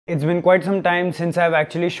It's been quite some time since I've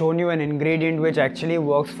actually shown you an ingredient which actually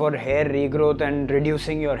works for hair regrowth and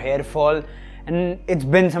reducing your hair fall, and it's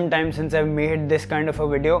been some time since I've made this kind of a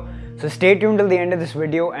video. So stay tuned till the end of this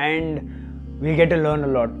video and we'll get to learn a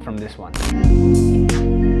lot from this one.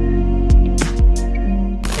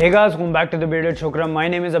 Hey guys, welcome back to the bearded Chokra. My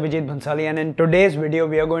name is Abhijeetbhansali and in today's video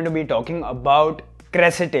we are going to be talking about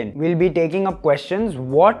Cressatine. We'll be taking up questions.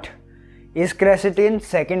 What is Cressatine?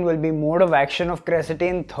 Second will be mode of action of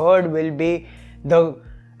Cressatine. Third will be the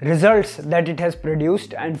results that it has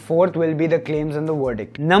produced, and fourth will be the claims and the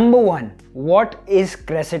verdict. Number one, what is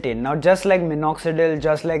Cressatine? Now, just like minoxidil,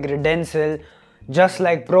 just like redensil, just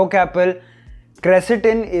like procapil,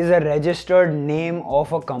 Cressatine is a registered name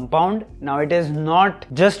of a compound. Now, it is not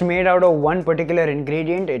just made out of one particular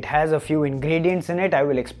ingredient. It has a few ingredients in it. I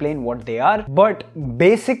will explain what they are. But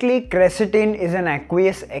basically, Cressatine is an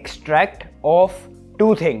aqueous extract of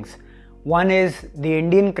two things. One is the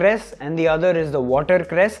Indian cress and the other is the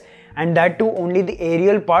watercress, and that too only the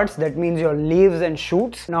aerial parts, that means your leaves and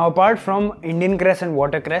shoots. Now, apart from Indian cress and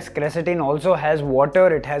watercress, Cressatine also has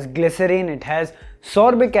water, it has glycerin, it has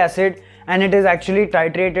sorbic acid, and it is actually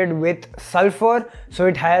titrated with sulfur, so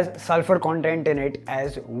it has sulfur content in it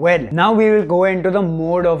as well. Now we will go into the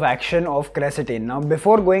mode of action of Cressatine. Now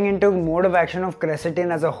before going into mode of action of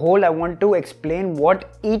Cressatine as a whole, I want to explain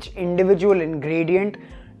what each individual ingredient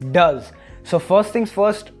does. So first things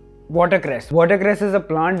first, watercress. Watercress is a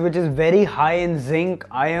plant which is very high in zinc,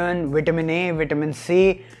 iron, vitamin A, vitamin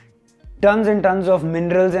C. Tons and tons of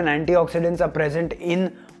minerals and antioxidants are present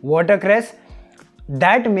in watercress.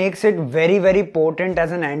 That makes it very potent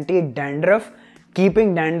as an anti-dandruff,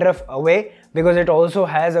 keeping dandruff away, because it also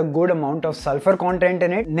has a good amount of sulfur content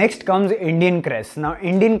in it. Next comes Indian cress. Now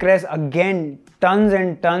Indian cress, again, tons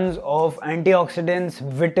and tons of antioxidants,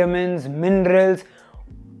 vitamins, minerals,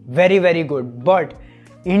 very good. But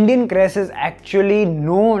Indian cress is actually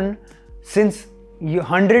known since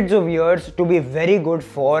hundreds of years to be very good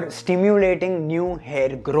for stimulating new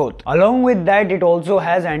hair growth. Along with that, it also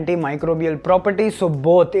has antimicrobial properties, so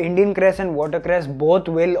both Indian cress and watercress both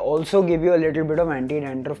will also give you a little bit of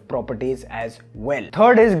anti-dandruff properties as well.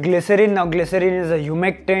 Third is glycerin. Now glycerin is a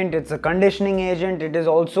humectant, it's a conditioning agent, it is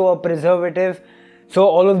also a preservative, so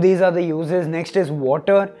all of these are the uses. Next is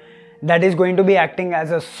water, that is going to be acting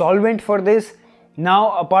as a solvent for this.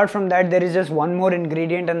 Now apart from that, there is just one more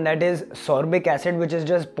ingredient, and that is sorbic acid, which is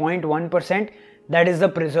just 0.1%. That is the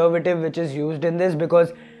preservative which is used in this,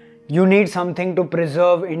 because you need something to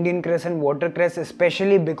preserve Indian cress and watercress,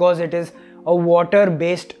 especially because it is a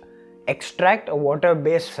water-based extract, a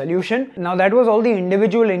water-based solution. Now that was all the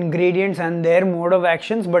individual ingredients and their mode of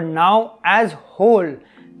actions, but now as whole,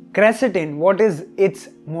 Cressatine, what is its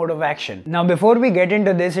mode of action? Now before we get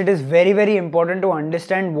into this, it is very important to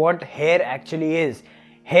understand what hair actually is.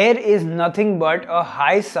 Hair is nothing but a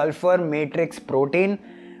high sulfur matrix protein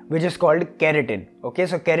which is called keratin. Okay,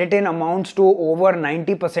 so keratin amounts to over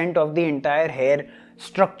 90% of the entire hair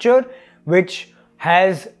structure, which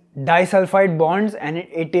has disulfide bonds, and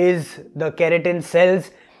it is the keratin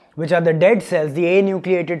cells, which are the dead cells, the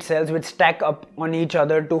anucleated cells, which stack up on each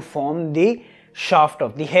other to form the shaft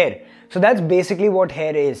of the hair. So that's basically what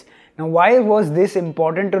hair is. Now why was this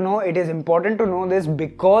important to know? It is important to know this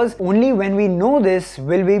because only when we know this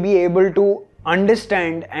will we be able to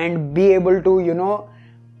understand and be able to,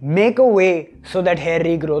 make a way so that hair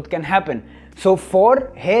regrowth can happen. So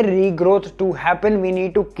for hair regrowth to happen, we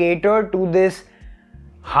need to cater to this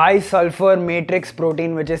high sulfur matrix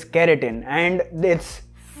protein, which is keratin, and its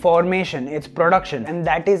formation, its production, and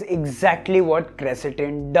that is exactly what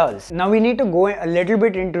Cressatine does. Now we need to go a little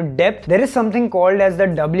bit into depth. There is something called as the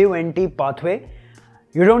WNT pathway.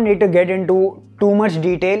 You don't need to get into too much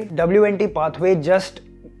detail. WNT pathway, just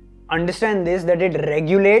understand this, that it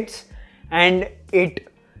regulates and it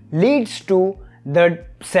leads to the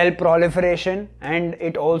cell proliferation, and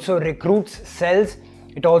it also recruits cells.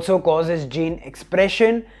 It also causes gene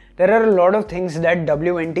expression. There are a lot of things that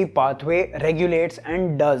WNT pathway regulates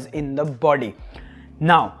and does in the body.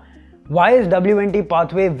 Now, why is WNT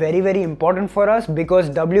pathway very important for us? Because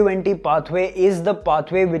WNT pathway is the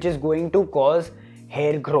pathway which is going to cause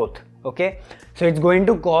hair growth. Okay, so it's going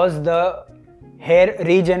to cause the hair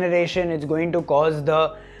regeneration, it's going to cause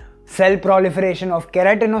the cell proliferation of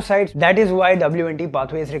keratinocytes. That is why WNT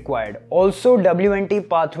pathway is required. Also, WNT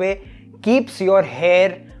pathway keeps your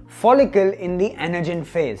hair follicle in the anagen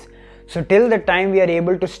phase. So till the time we are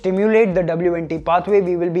able to stimulate the WNT pathway,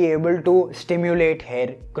 we will be able to stimulate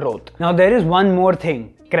hair growth. Now there is one more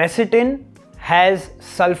thing. Cressatine has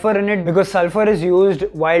sulfur in it because sulfur is used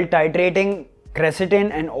while titrating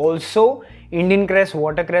Cressatine, and also Indian Cress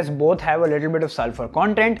Watercress both have a little bit of sulfur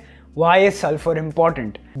content. Why is sulfur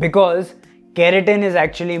important? Because keratin is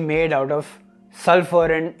actually made out of sulfur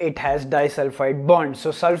and it has disulfide bonds.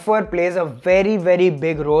 So sulfur plays a very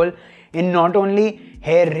big role in not only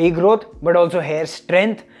hair regrowth but also hair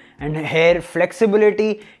strength and hair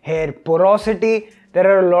flexibility, hair porosity. There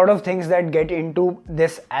are a lot of things that get into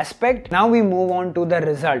this aspect. Now we move on to the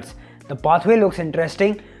results. The pathway looks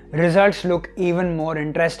interesting, results look even more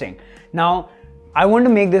interesting. Now I want to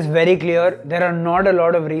make this very clear, there are not a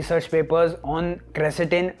lot of research papers on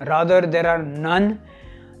Cressatine, rather there are none.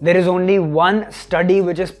 There is only one study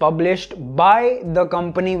which is published by the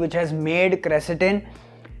company which has made Cressatine,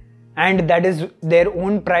 and that is their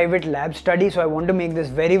own private lab study. So I want to make this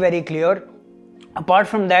very clear. Apart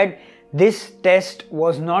from that, this test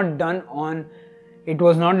was not done on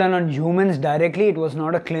humans directly. It was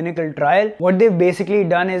not a clinical trial. What they've basically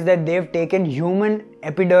done is that they've taken human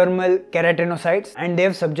epidermal keratinocytes and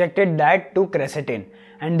they've subjected that to Cressatine,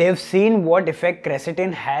 and they've seen what effect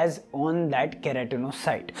Cressatine has on that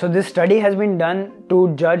keratinocyte. So this study has been done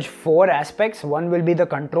to judge 4 aspects. One will be the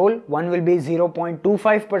control, one will be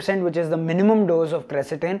 0.25%, which is the minimum dose of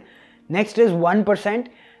Cressatine. Next is 1%,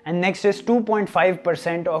 and next is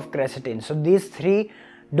 2.5% of Cressatine. So these 3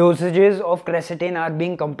 dosages of Cressatine are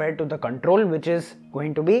being compared to the control, which is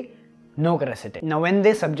going to be no Cressatine. Now when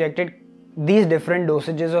they subjected these different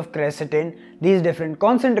dosages of Cressatine, these different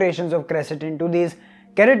concentrations of Cressatine to these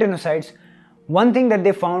keratinocytes, one thing that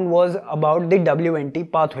they found was about the WNT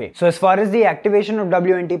pathway. So as far as the activation of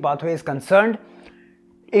WNT pathway is concerned,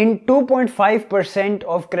 in 2.5%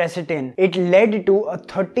 of Cressatine, it led to a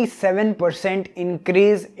 37%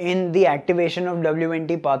 increase in the activation of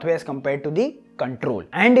WNT pathway as compared to the control.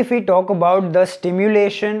 And if we talk about the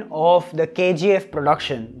stimulation of the KGF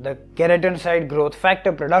production, the keratinocyte growth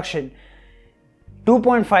factor production,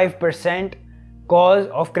 2.5% cause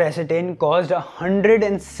of Cressatine caused a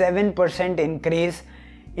 107% increase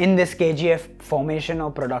in this KGF formation or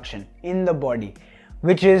production in the body,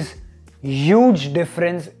 which is huge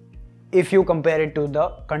difference if you compare it to the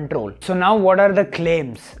control. So now what are the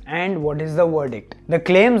claims and what is the verdict? The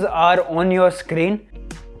claims are on your screen.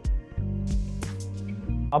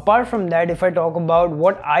 Apart from that, if I talk about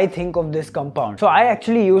what I think of this compound. So I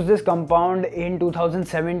actually used this compound in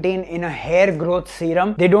 2017 in a hair growth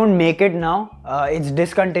serum. They don't make it now, it's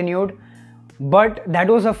discontinued. But that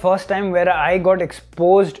was the first time where I got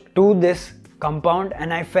exposed to this compound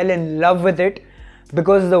and I fell in love with it,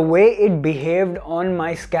 because the way it behaved on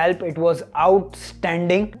my scalp, it was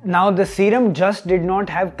outstanding. Now the serum just did not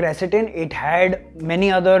have Cressatine, it had many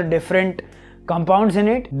other different compounds in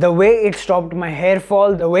it. The way it stopped my hair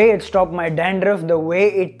fall, the way it stopped my dandruff, the way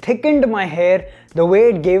it thickened my hair, the way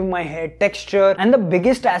it gave my hair texture. And the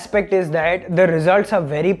biggest aspect is that the results are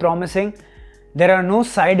very promising. There are no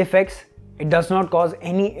side effects, it does not cause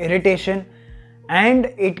any irritation, and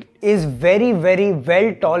it is very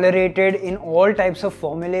well tolerated in all types of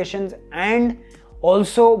formulations and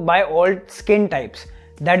also by all skin types.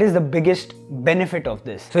 That is the biggest benefit of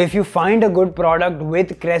this. So if you find a good product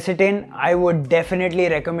with Cressatine, I would definitely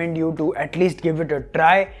recommend you to at least give it a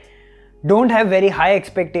try. Don't have very high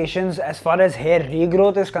expectations as far as hair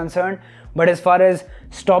regrowth is concerned, but as far as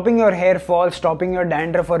stopping your hair fall, stopping your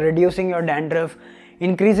dandruff or reducing your dandruff,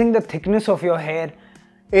 increasing the thickness of your hair,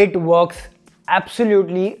 it works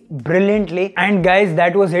absolutely brilliantly. And guys,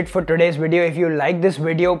 that was it for today's video. If you like this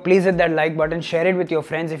video, please hit that like button, share it with your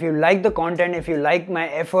friends. If you like the content, if you like my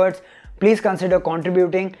efforts, please consider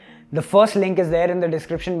contributing. The first link is there in the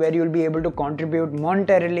description where you'll be able to contribute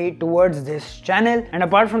monetarily towards this channel. And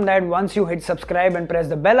apart from that, once you hit subscribe and press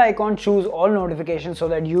the bell icon, choose all notifications so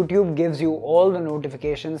that YouTube gives you all the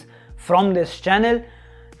notifications from this channel.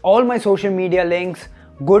 All my social media links,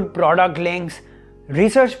 good product links,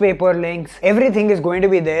 research paper links, everything is going to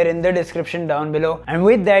be there in the description down below. And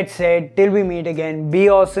with that said, till we meet again, be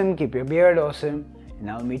awesome, keep your beard awesome, and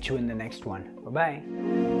I'll meet you in the next one. Bye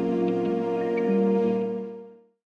bye.